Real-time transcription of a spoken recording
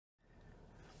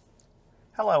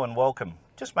Hello and welcome.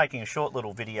 Just making a short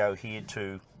little video here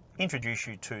to introduce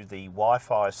you to the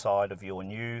Wi-Fi side of your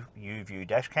new UVUE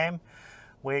dashcam.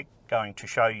 We're going to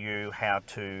show you how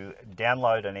to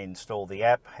download and install the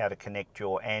app, how to connect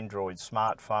your Android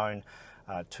smartphone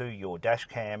to your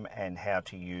dashcam, and how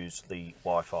to use the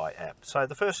Wi-Fi app. So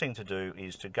the first thing to do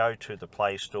is to go to the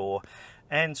Play Store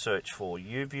and search for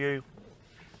UVUE.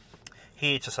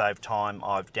 Here, to save time,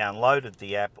 I've downloaded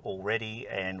the app already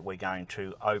and we're going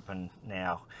to open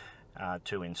now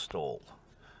to install.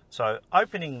 So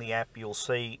opening the app, you'll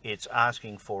see it's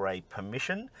asking for a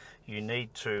permission. You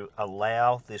need to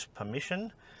allow this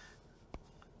permission.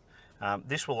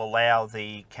 This will allow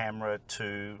the camera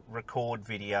to record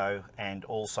video and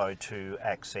also to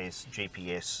access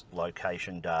GPS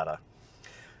location data.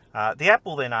 The app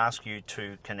will then ask you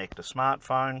to connect a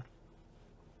smartphone,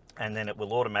 and then it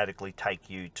will automatically take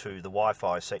you to the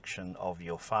Wi-Fi section of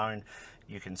your phone.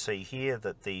 You can see here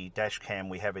that the dash cam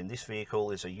we have in this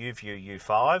vehicle is a UVUE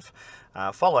U5,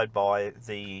 followed by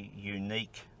the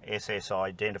unique SS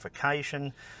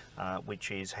identification, which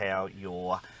is how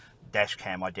your dash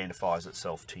cam identifies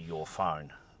itself to your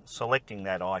phone. Selecting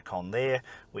that icon there,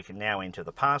 we can now enter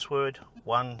the password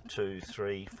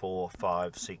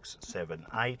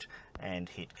 12345678 and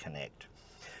hit connect.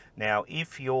 Now,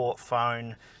 if your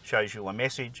phone shows you a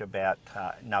message about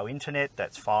no internet,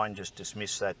 that's fine, just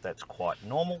dismiss that, that's quite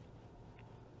normal.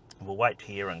 We'll wait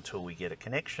here until we get a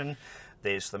connection.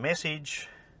 There's the message,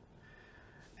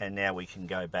 and now we can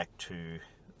go back to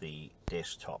the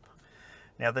desktop.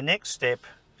 Now, the next step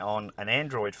on an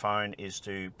Android phone is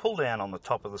to pull down on the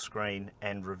top of the screen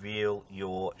and reveal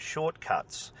your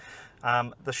shortcuts.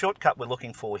 The shortcut we're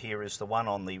looking for here is the one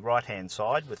on the right hand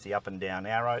side with the up and down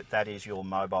arrow. That is your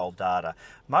mobile data.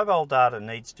 Mobile data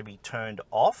needs to be turned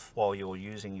off while you're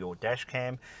using your dash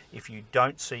cam. If you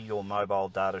don't see your mobile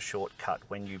data shortcut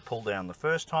when you pull down the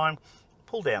first time,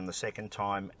 pull down the second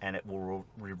time and it will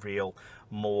reveal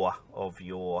more of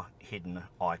your hidden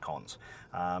icons.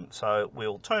 So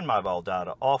we'll turn mobile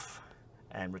data off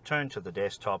and return to the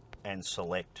desktop and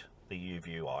select the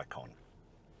UVUE icon.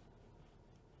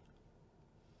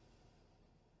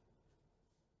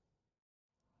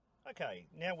 Okay,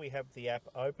 now we have the app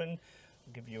open.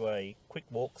 I'll give you a quick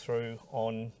walkthrough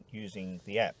on using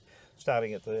the app.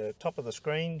 Starting at the top of the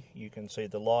screen, you can see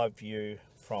the live view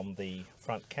from the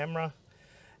front camera,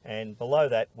 and below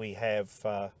that we have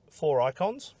 4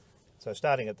 icons. So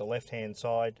starting at the left hand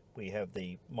side, we have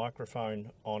the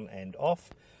microphone on and off.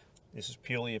 This is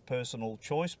purely a personal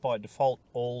choice. By default,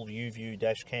 all UVUE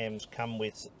dash cams come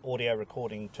with audio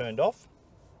recording turned off.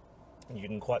 You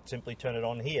can quite simply turn it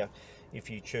on here if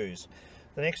you choose.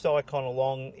 The next icon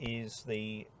along is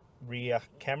the rear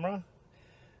camera,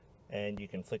 and you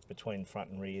can flick between front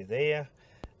and rear there.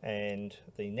 And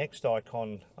the next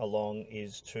icon along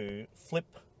is to flip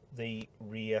the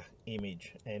rear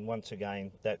image, and once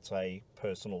again that's a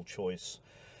personal choice,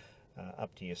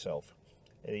 up to yourself.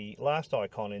 The last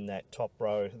icon in that top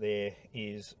row there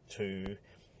is to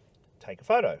take a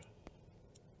photo.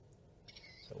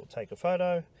 So we'll take a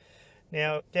photo.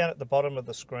 Now, down at the bottom of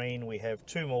the screen we have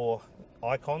 2 more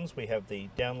icons. We have the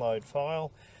download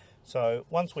file. So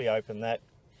once we open that,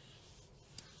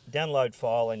 download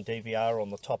file and DVR on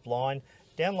the top line.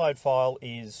 Download file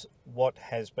is what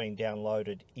has been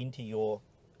downloaded into your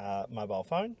mobile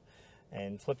phone,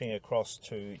 and flipping across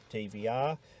to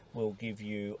DVR will give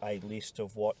you a list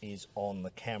of what is on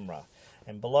the camera.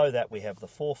 And below that we have the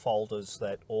 4 folders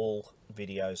that all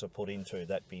videos are put into.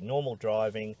 That'd be normal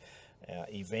driving,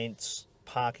 events,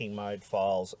 parking mode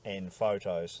files and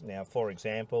photos. Now, for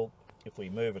example, if we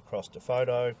move across to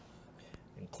photo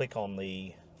and click on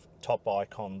the top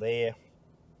icon there,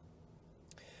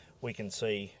 we can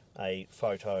see a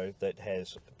photo that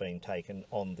has been taken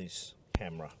on this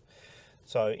camera.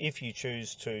 So if you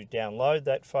choose to download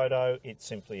that photo, it's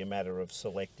simply a matter of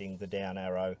selecting the down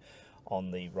arrow on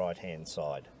the right hand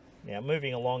side. Now,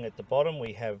 moving along at the bottom,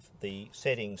 we have the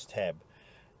settings tab.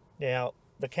 Now,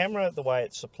 the camera, the way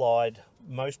it's supplied,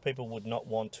 most people would not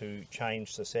want to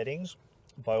change the settings.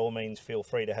 By all means, feel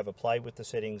free to have a play with the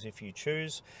settings if you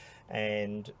choose,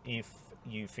 and if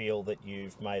you feel that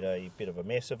you've made a bit of a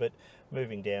mess of it,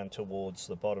 moving down towards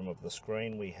the bottom of the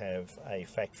screen we have a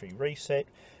factory reset,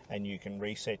 and you can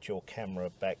reset your camera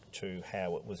back to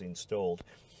how it was installed.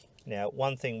 Now,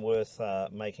 one thing worth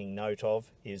making note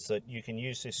of is that you can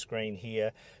use this screen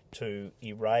here to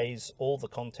erase all the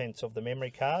contents of the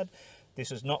memory card.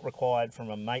 This is not required from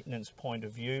a maintenance point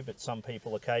of view, but some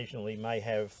people occasionally may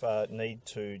have need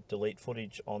to delete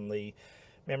footage on the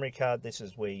memory card. This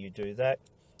is where you do that.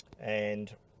 And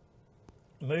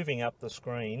moving up the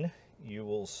screen, you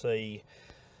will see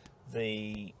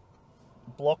the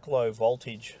block low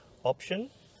voltage option.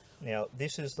 Now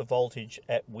this is the voltage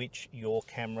at which your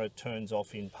camera turns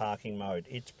off in parking mode.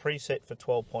 It's preset for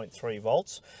 12.3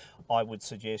 volts. I would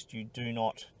suggest you do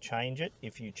not change it.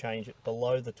 If you change it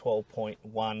below the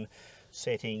 12.1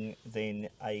 setting, then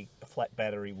a flat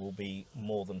battery will be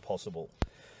more than possible.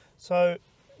 So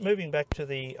moving back to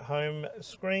the home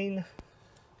screen,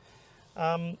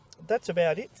 that's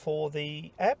about it for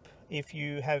the app. If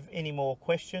you have any more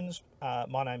questions,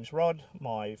 my name's Rod.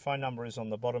 My phone number is on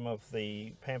the bottom of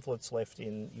the pamphlets left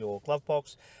in your glove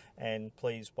box, and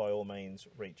please by all means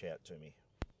reach out to me.